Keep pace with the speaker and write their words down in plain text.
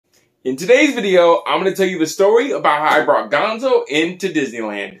In today's video, I'm going to tell you the story about how I brought Gonzo into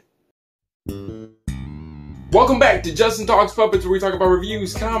Disneyland. Welcome back to Justin Talks Puppets, where we talk about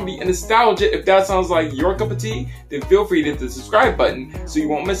reviews, comedy, and nostalgia. If that sounds like your cup of tea, then feel free to hit the subscribe button so you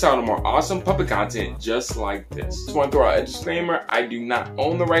won't miss out on more awesome puppet content just like this. Just want to throw out a disclaimer, I do not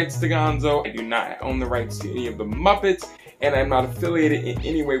own the rights to Gonzo, I do not own the rights to any of the Muppets, and I'm not affiliated in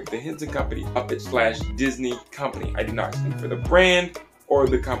any way with the Henson Company, Muppet/Disney Company. I do not speak for the brand or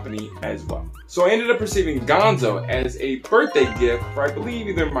the company as well. So I ended up receiving Gonzo as a birthday gift for I believe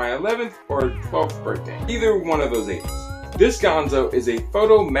either my 11th or 12th birthday. Either one of those ages. This Gonzo is a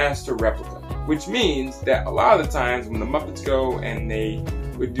photo master replica, which means that a lot of the times when the Muppets go and they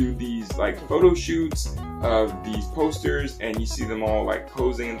would do these like photo shoots of these posters and you see them all like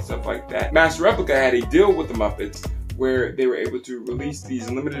posing and stuff like that, Master Replica had a deal with the Muppets where they were able to release these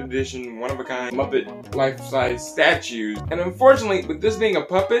limited edition, one-of-a-kind Muppet life-size statues. And unfortunately, with this being a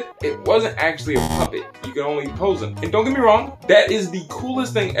puppet, it wasn't actually a puppet. You could only pose them. And don't get me wrong, that is the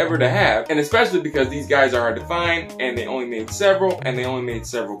coolest thing ever to have, and especially because these guys are hard to find, and they only made several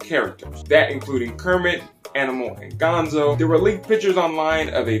characters. That including Kermit, Animal, and Gonzo. There were leaked pictures online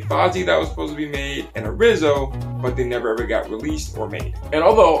of a Fozzie that was supposed to be made and a Rizzo, but they never ever got released or made. And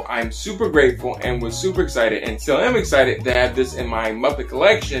although I'm super grateful and was super excited and still am excited to have this in my Muppet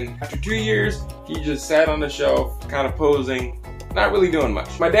collection, after 2 years, he just sat on the shelf, kind of posing, not really doing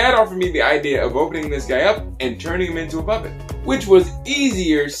much. My dad offered me the idea of opening this guy up and turning him into a puppet, which was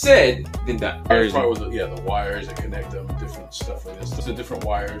easier said than done. The part was the wires that connect them, different stuff like this. The different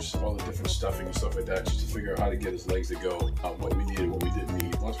wires, all the different stuffing and stuff like that, just to figure out how to get his legs to go, what we needed, what we didn't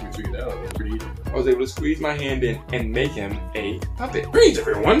need. Once we figured that out, it was pretty easy. I was able to squeeze my hand in and make him a puppet. Greetings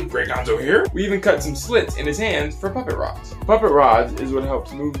everyone, Greg Gonzo here. We even cut some slits in his hands for puppet rods. Puppet rods is what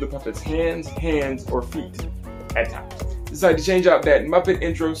helps move the puppet's hands, or feet at times. Decided to change out that Muppet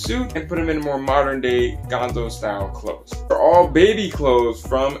intro suit and put him in more modern day Gonzo style clothes. They're all baby clothes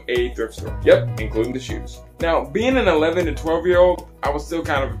from a thrift store. Yep, including the shoes. Now, being an 11 to 12 year old, I was still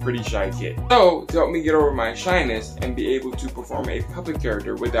kind of a pretty shy kid. So, to help me get over my shyness and be able to perform a puppet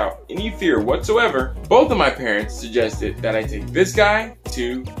character without any fear whatsoever, both of my parents suggested that I take this guy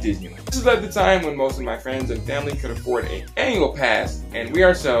to Disneyland. This is at the time when most of my friends and family could afford an annual pass, and we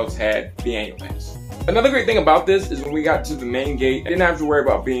ourselves had the annual pass. Another great thing about this is when we got to the main gate, I didn't have to worry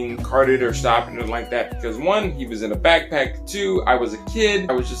about being carted or stopped or anything like that because one, he was in a backpack, two, I was a kid.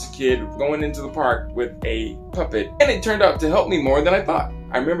 I was just a kid going into the park with a puppet, and it turned out to help me more than I thought.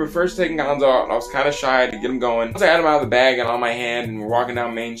 I remember first taking Gonzo out and I was kind of shy to get him going. Once I had him out of the bag and on my hand and we're walking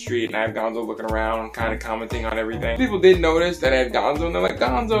down Main Street and I have Gonzo looking around kind of commenting on everything. People did notice that I had Gonzo and they're like,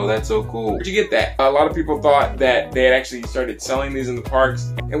 Gonzo, that's so cool. Where'd you get that? A lot of people thought that they had actually started selling these in the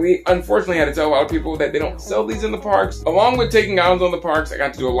parks, and we unfortunately had to tell a lot of people that they don't sell these in the parks. Along with taking Gonzo in the parks, I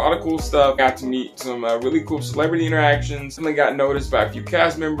got to do a lot of cool stuff. Got to meet some really cool celebrity interactions. Something got noticed by a few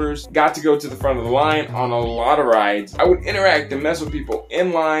cast members. Got to go to the front of the line on a lot of rides. I would interact and mess with people in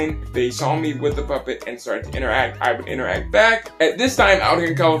line. They saw me with the puppet and started to interact. I would interact back. At this time out here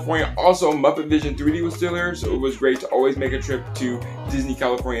in California, also Muppet Vision 3D was still here, so it was great to always make a trip to Disney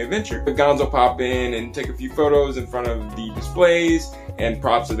California Adventure. The Gonzo pop in and take a few photos in front of the displays and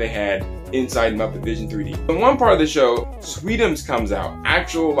props that they had inside Muppet Vision 3D. In one part of the show, Sweetums comes out,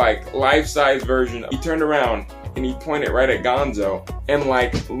 actual like life-size version. He turned around and he pointed right at Gonzo and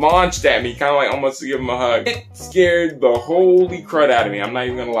like launched at me, kind of like almost to give him a hug. It scared the holy crud out of me, I'm not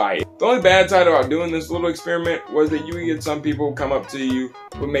even gonna lie. The only bad side about doing this little experiment was that you would get some people come up to you,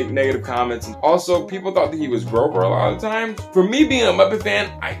 would make negative comments, and also people thought that he was Grover a lot of the times. For me being a Muppet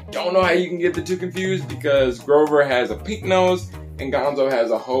fan, I don't know how you can get the two confused because Grover has a pink nose and Gonzo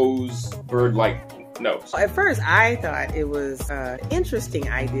has a hose bird-like nose. At first, I thought it was an interesting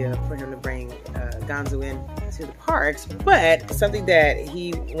idea for him to bring Gonzo in to the parks, but something that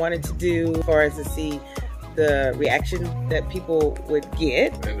he wanted to do as far as to see the reaction that people would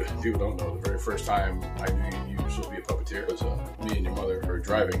get. And if people don't know, the very first time I knew you were supposed to be a puppeteer was me and your mother were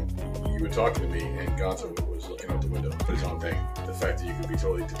driving. You were talking to me and Gonzo was looking out the window for his own thing. The fact that you could be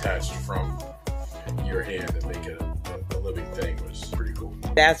totally detached from your hand and make it a living thing was pretty cool.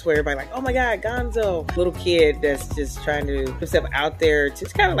 That's where everybody like, oh my God, Gonzo. Little kid that's just trying to put himself out there to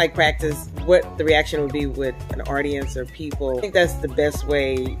just kind of like practice what the reaction would be with an audience or people. I think that's the best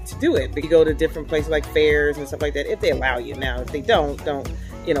way to do it. But you go to different places like fairs and stuff like that, if they allow you. Now, if they don't,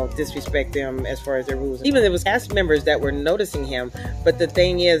 you know, disrespect them as far as their rules. Even there was cast members that were noticing him, but the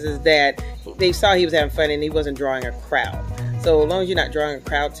thing is that they saw he was having fun and he wasn't drawing a crowd. So as long as you're not drawing a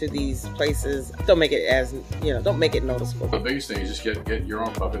crowd to these places, don't make it as, you know, don't make it noticeable. The biggest thing is just get your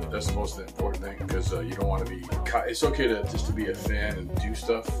own puppet. That's the most important thing, because you don't want to be, it's okay to just to be a fan and do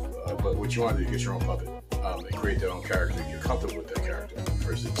stuff, But what you want to do is get your own puppet and create their own character. You're comfortable with that character.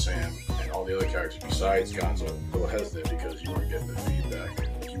 Versus Sam and all the other characters besides Gonzo. A little hesitant because you weren't getting the feedback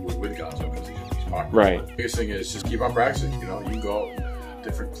like you would with Gonzo because he's popular. Right. But the biggest thing is just keep on practicing. You know, you can go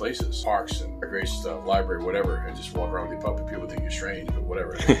different places, parks and recreation stuff, library, whatever, and just walk around with your puppet. People think you're strange, but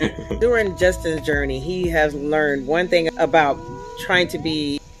whatever. During Justin's journey, he has learned one thing about trying to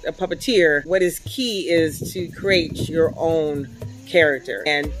be a puppeteer. What is key is to create your own character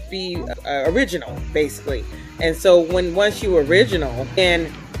and be original, basically. And so once you're original,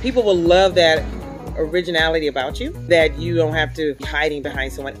 and people will love that originality about you, that you don't have to be hiding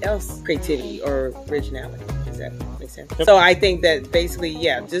behind someone else's creativity or originality. Does that make sense? Yep. So I think that basically,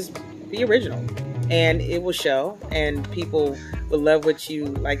 yeah, just be original and it will show and people will love what you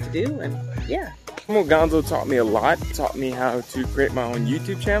like to do. And yeah. Well, Gonzo taught me a lot. It taught me how to create my own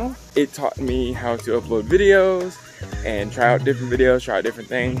YouTube channel. It taught me how to upload videos and try out different videos, try out different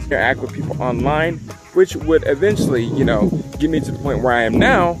things, interact with people online, which would eventually, you know, get me to the point where I am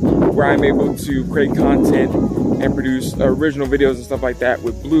now, where I'm able to create content and produce original videos and stuff like that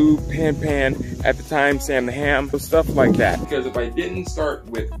with Blue, Pan, at the time, Sam the Ham, stuff like that. Because if I didn't start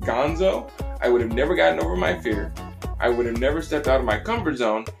with Gonzo, I would have never gotten over my fear. I would have never stepped out of my comfort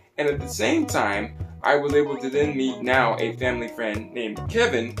zone. And at the same time, I was able to then meet now a family friend named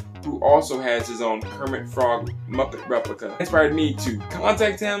Kevin, who also has his own Kermit Frog Muppet replica. It inspired me to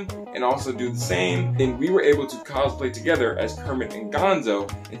contact him and also do the same. And we were able to cosplay together as Kermit and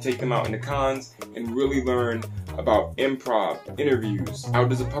Gonzo and take them out into cons and really learn about improv, interviews. How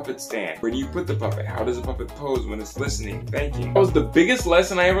does a puppet stand? Where do you put the puppet? How does a puppet pose when it's listening, thinking? That was the biggest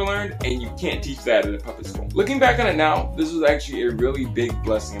lesson I ever learned, and you can't teach that at a puppet school. Looking back on it now, this was actually a really big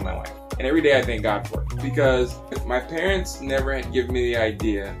blessing in my life. And every day I thank God for it. Because if my parents never had given me the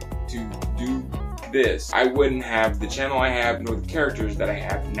idea to do this, I wouldn't have the channel I have nor the characters that I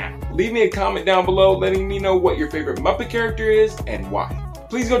have now. Leave me a comment down below letting me know what your favorite Muppet character is and why.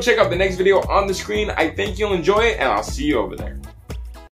 Please go check out the next video on the screen. I think you'll enjoy it, and I'll see you over there.